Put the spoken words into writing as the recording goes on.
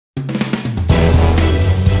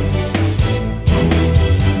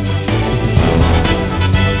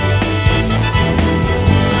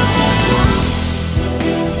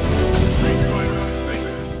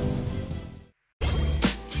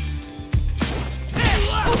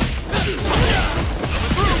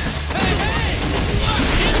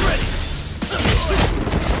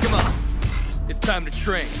time to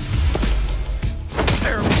train.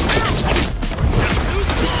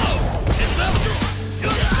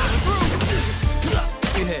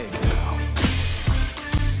 Behave.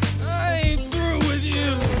 I ain't through with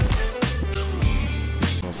you.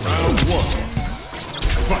 Round 1.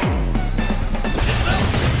 Fight.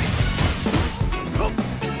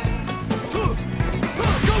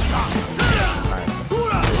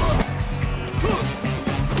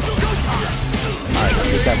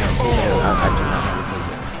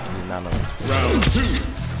 Round 2.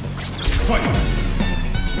 Fight.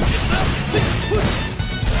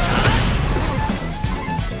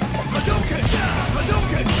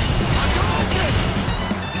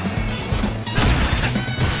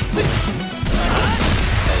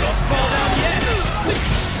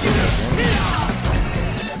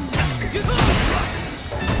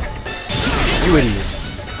 You idiot.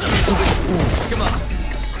 Come on.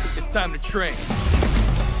 It's time to train.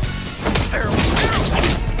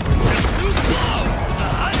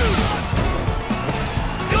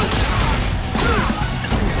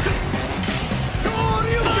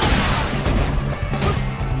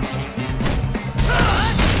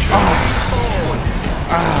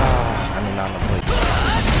 I mean, I'm a play.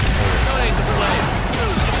 That ain't the play.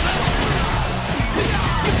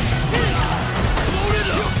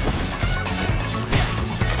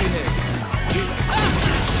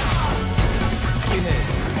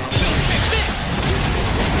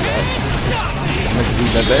 I'm gonna do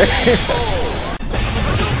that there.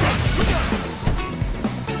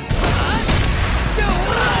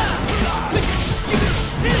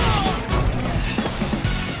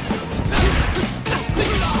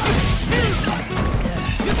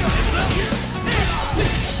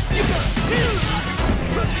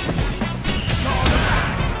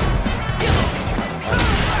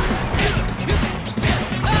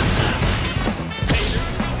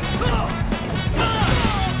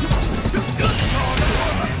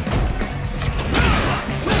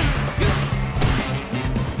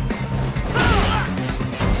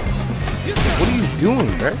 What are you doing,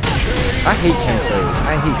 bro? I hate Ken players.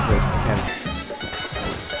 I hate Ken.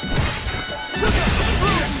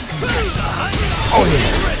 Oh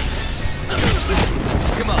yeah.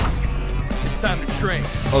 Come on. It's time to train.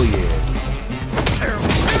 Oh yeah.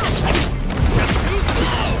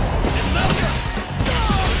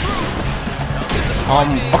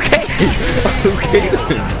 Okay. Okay.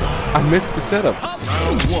 I missed the setup.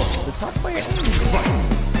 Round 1. It's not playing.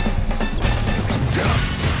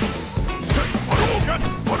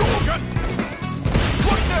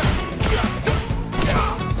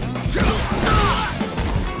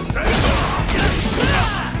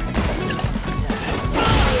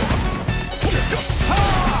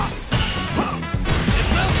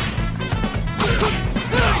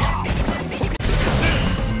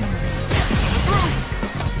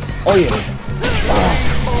 Oh yeah.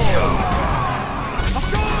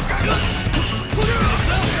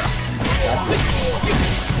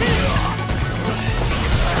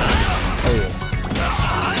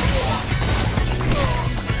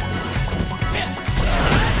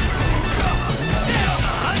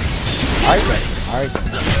 Alright.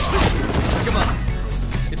 Come on.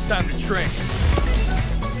 It's time to train.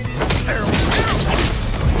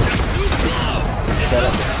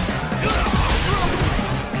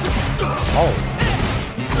 Oh.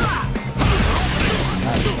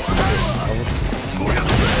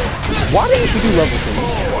 Why didn't you do level 3?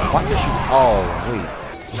 Why did you? Oh, wait.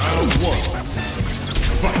 Round 1.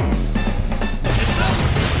 Fight.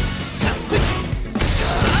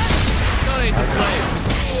 That ain't the play.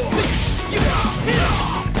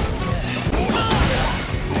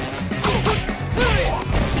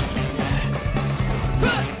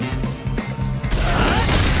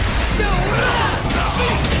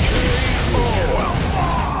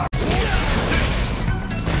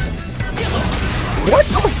 What?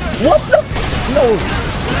 What the? No.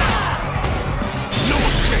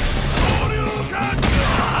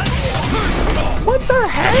 What the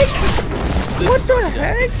heck? What the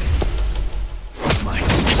heck? My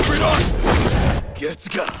secret art gets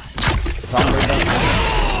gone.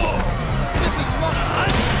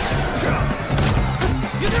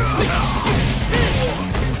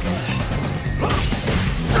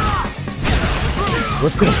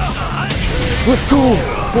 Let's go. Let's go.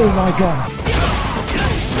 Oh my god.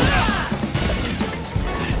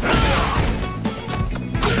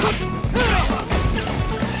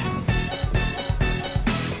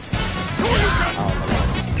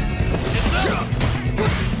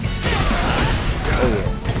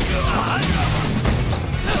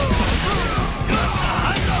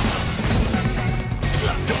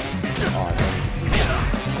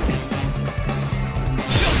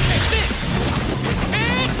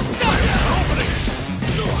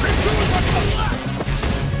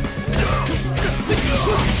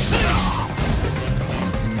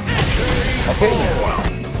 Okay.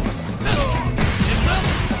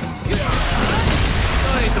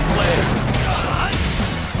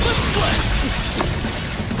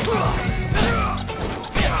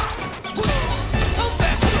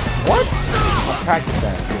 What? I'll practice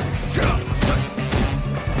that.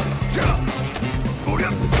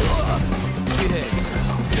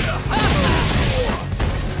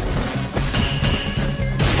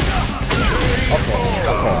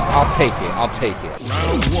 Okay, I'll take it. I'll take it.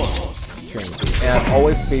 Round 1. Trinity. And I've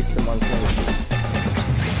always faced him on Trinity.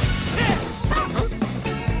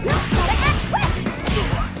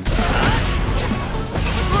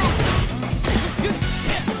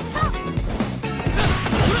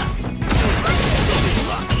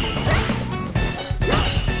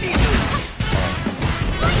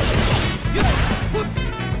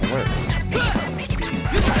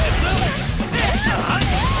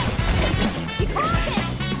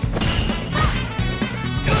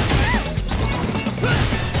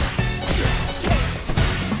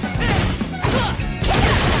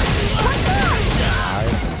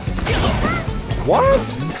 What?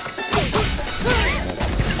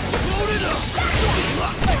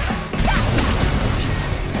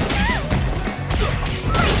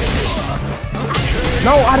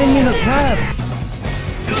 No, I didn't mean to grab.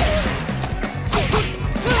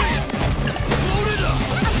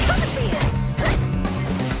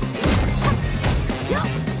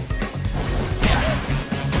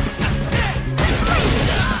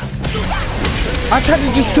 I tried to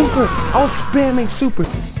do super. I was spamming super.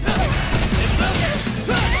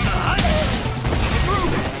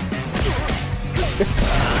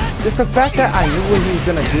 It's the fact that I knew what he was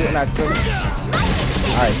gonna do and I still.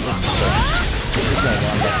 Alright,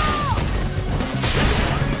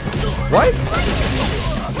 what?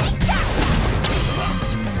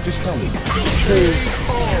 Just tell me.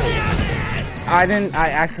 I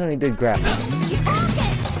accidentally did grab. Did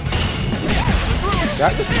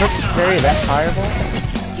I just perfect parry that fireball?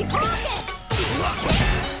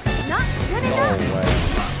 No way.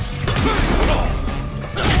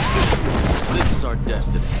 This is our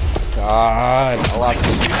destiny. God, I lost it.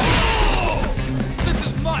 This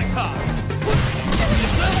is my time.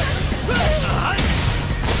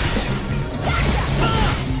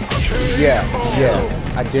 Yeah,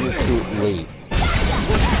 I did it too late.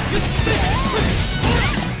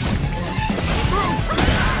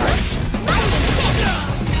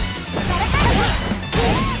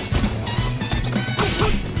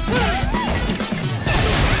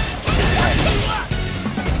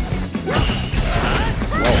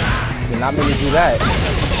 Whoa, did not make me do that.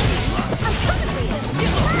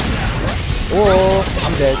 Oh,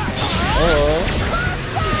 I'm dead. Oh.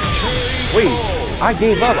 Wait, I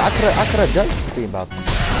gave up. I could have done something about that.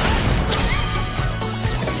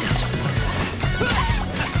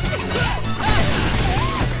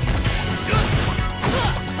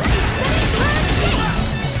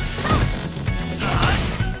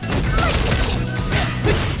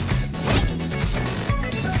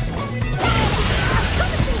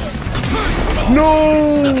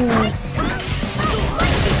 No!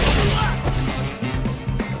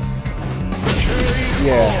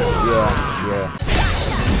 Yeah.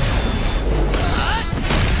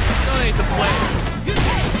 That ain't the plan.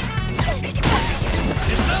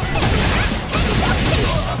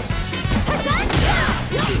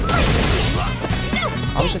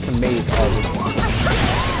 I was just amazed all this one.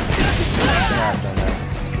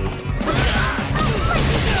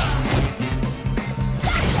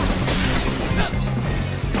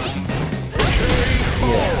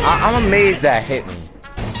 Yeah, I'm amazed that hit me.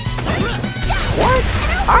 What?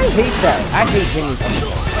 I hate that. I hate Jimmy's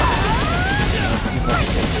uppercut.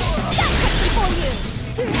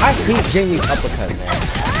 I hate Jamie's uppercut, man.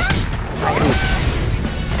 I hate it.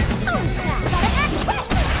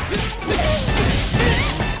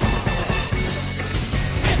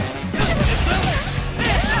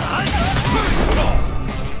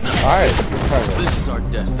 Alright, progress. This is our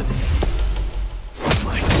destiny.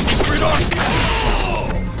 My secret art.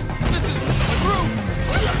 This is the group.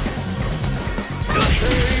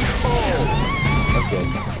 That's good.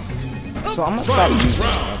 So I'm gonna start using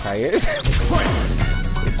anti-airs.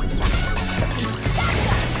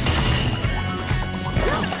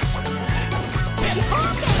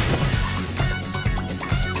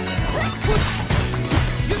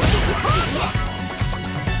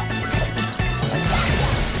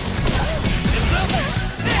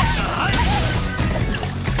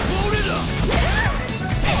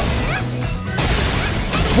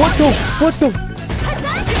 What the?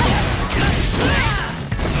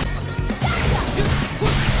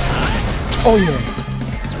 Oh yeah.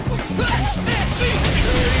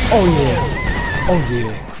 Oh yeah. Oh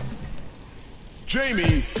yeah.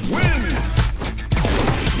 Jamie wins!